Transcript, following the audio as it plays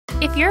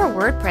If you're a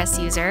WordPress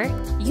user,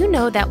 you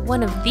know that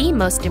one of the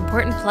most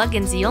important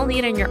plugins you'll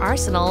need in your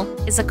arsenal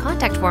is a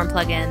contact form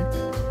plugin.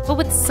 But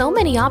with so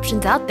many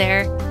options out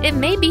there, it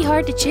may be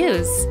hard to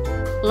choose.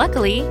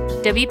 Luckily,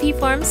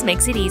 WPForms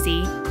makes it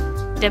easy.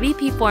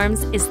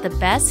 WPForms is the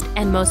best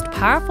and most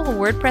powerful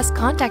WordPress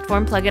contact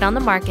form plugin on the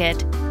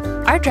market.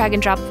 Our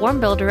drag-and-drop form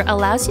builder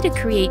allows you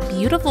to create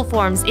beautiful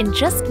forms in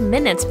just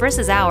minutes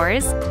versus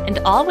hours, and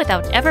all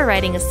without ever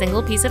writing a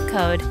single piece of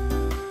code.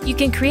 You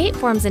can create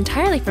forms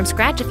entirely from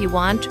scratch if you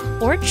want,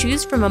 or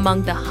choose from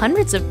among the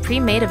hundreds of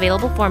pre-made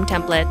available form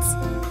templates.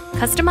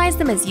 Customize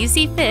them as you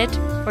see fit,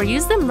 or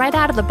use them right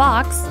out of the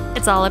box.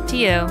 It's all up to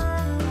you.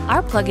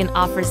 Our plugin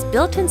offers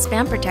built-in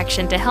spam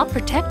protection to help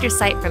protect your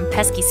site from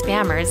pesky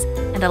spammers,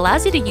 and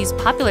allows you to use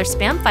popular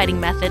spam-fighting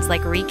methods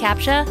like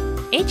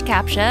reCAPTCHA,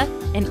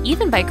 HCAPTCHA, and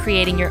even by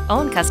creating your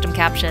own custom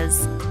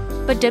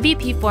CAPTCHAs. But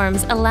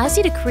WPForms allows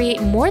you to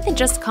create more than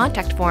just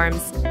contact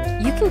forms.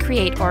 You can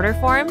create order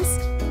forms,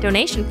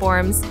 donation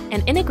forms,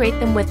 and integrate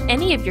them with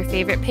any of your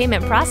favorite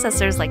payment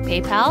processors like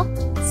PayPal,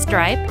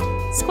 Stripe,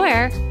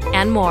 Square,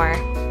 and more.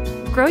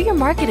 Grow your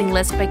marketing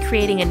list by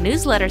creating a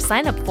newsletter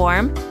sign-up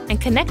form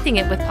and connecting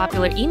it with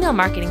popular email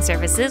marketing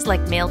services like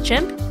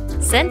MailChimp,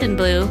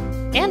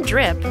 Sendinblue, and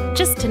Drip,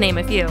 just to name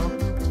a few.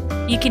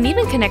 You can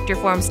even connect your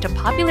forms to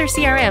popular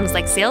CRMs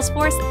like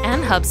Salesforce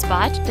and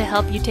HubSpot to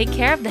help you take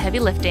care of the heavy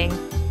lifting.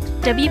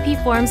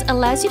 WPForms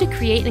allows you to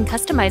create and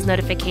customize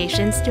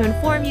notifications to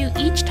inform you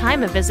each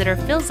time a visitor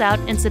fills out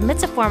and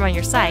submits a form on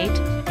your site,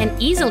 and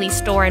easily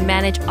store and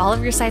manage all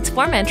of your site's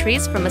form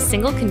entries from a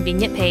single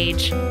convenient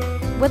page.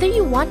 Whether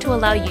you want to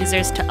allow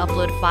users to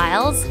upload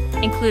files,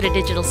 include a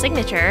digital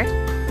signature,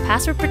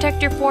 password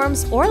protect your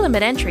forms or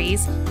limit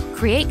entries,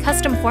 create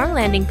custom form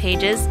landing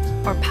pages,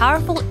 or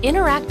powerful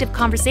interactive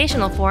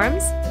conversational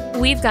forms,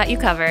 we've got you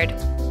covered.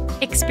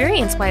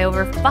 Experience why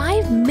over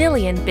 5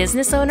 million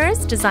business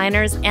owners,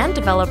 designers, and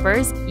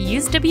developers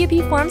use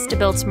WPForms to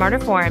build smarter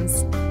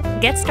forms.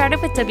 Get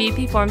started with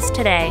WPForms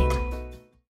today.